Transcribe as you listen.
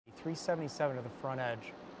377 to the front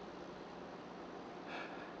edge.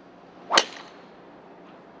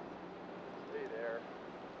 Stay there.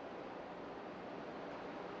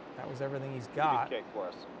 That was everything he's got. Good kick for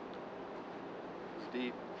us.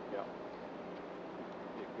 Steep. Yeah.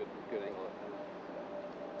 Good angle.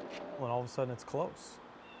 Well, all of a sudden it's close.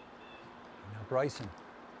 Now Bryson.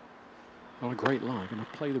 Not a great lie. Going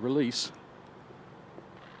to play the release.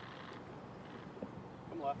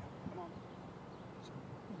 Come left. Come on.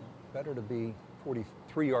 Better to be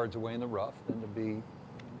 43 yards away in the rough than to be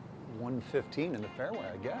 115 in the fairway,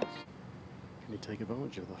 I guess. Can he take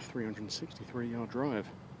advantage of the 363-yard drive?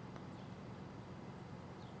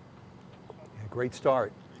 Yeah, great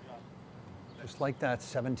start. Just like that,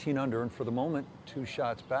 17 under, and for the moment, 2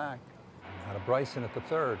 shots back. Now to Bryson at the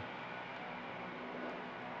third.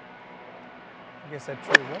 I guess that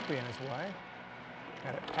tree won't be in his way.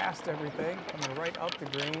 Got it past everything, coming right up the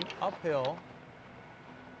green, uphill.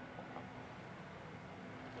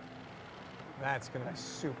 That's going to be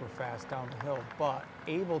super fast down the hill, but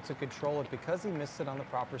able to control it because he missed it on the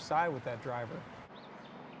proper side with that driver.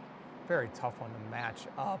 Very tough one to match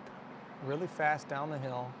up. Really fast down the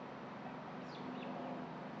hill.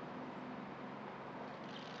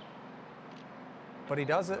 But he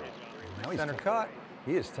does it. Center cut.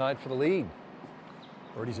 He is tied for the lead.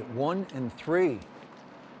 Birdie's at 1 and 3.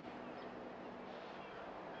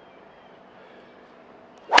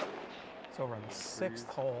 It's over on the 6th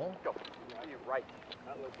hole. Go. You're right.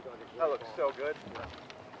 That looks so good.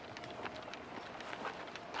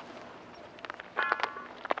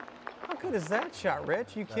 How good is that shot,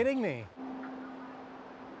 Rich? You kidding me?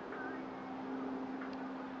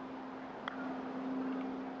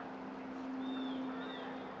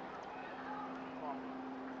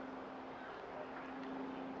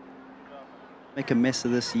 Make a mess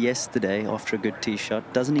of this yesterday after a good tee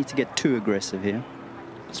shot. Doesn't need to get too aggressive here.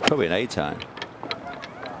 It's probably an 8-iron.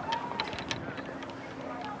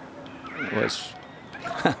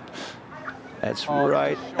 That's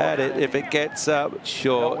right at it. If it gets up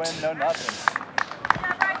short. No win, no nothing.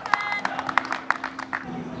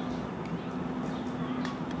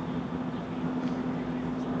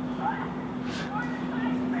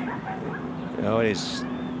 Oh, he's.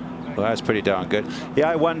 Well, that's pretty darn good. Yeah,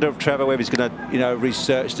 I wonder if Trevor Webb is going to,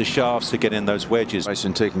 research the shafts to get in those wedges.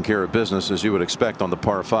 Bryson taking care of business as you would expect on the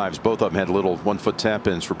par 5s. Both of them had little 1-foot tap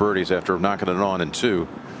ins for birdies after knocking it on in 2.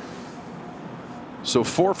 So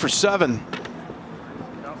 4 for 7.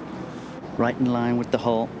 Right in line with the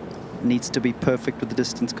hole. Needs to be perfect with the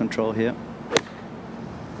distance control here.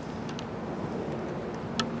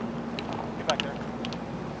 Get back there.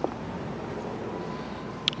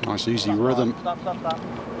 Nice easy rhythm. Stop.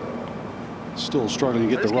 Still struggling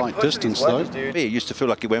to get the right distance though. It used to feel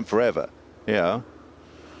like it went forever. Yeah.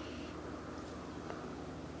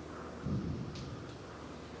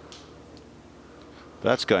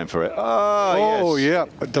 That's going for it. Oh, yes.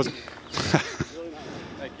 Yeah. It doesn't.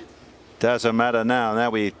 Doesn't matter now. Now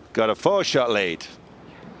we got a 4-shot lead.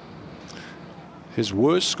 His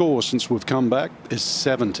worst score since we've come back is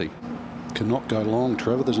 70. Cannot go long,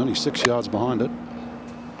 Trevor. There's only 6 yards behind it.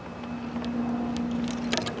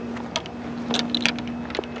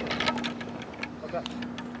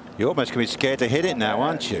 You almost can be scared to hit it now,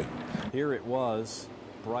 aren't you? Here it was,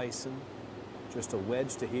 Bryson, just a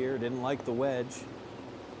wedge to here. Didn't like the wedge.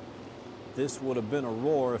 This would have been a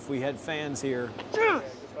roar if we had fans here.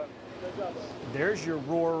 There's your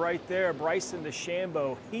roar right there. Bryson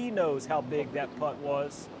DeChambeau, he knows how big that putt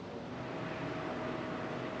was.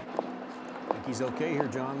 I think he's okay here,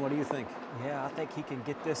 John. What do you think? Yeah, I think he can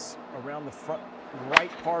get this around the front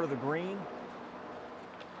right part of the green.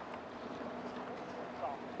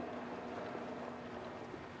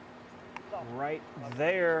 Right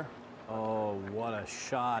there. Oh, what a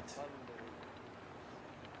shot.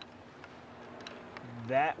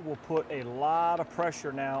 That will put a lot of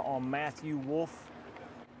pressure now on Matthew Wolff.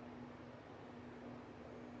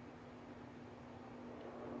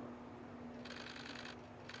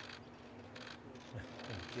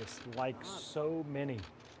 Just like so many.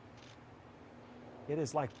 It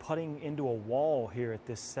is like putting into a wall here at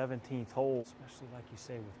this 17th hole, especially like you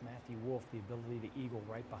say with Matthew Wolff, the ability to eagle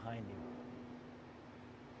right behind him.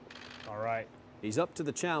 All right. He's up to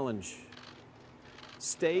the challenge.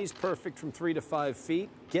 Stays perfect from 3 to 5 feet.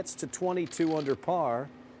 Gets to 22 under par.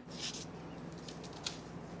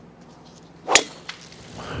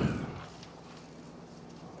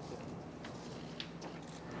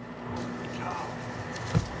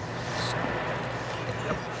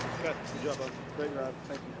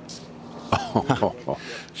 Oh,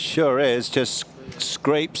 sure is. Just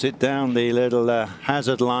scrapes it down the little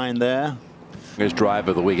hazard line there. His drive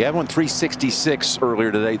of the week. He had one 366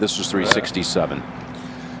 earlier today. This was 367.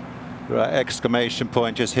 Right, exclamation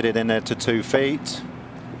point, just hit it in there to 2 feet.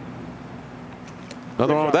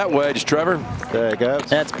 Nothing wrong with that wedge, Trevor. There you go.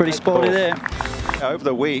 That's pretty sporty there. Over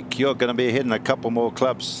the week, you're going to be hitting a couple more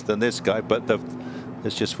clubs than this guy, but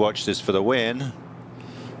let's just watch this for the win.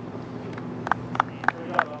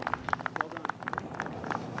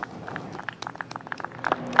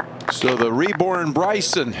 So the reborn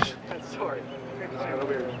Bryson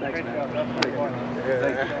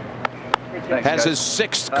has his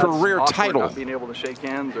 6th career title. Not being able to shake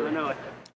hands or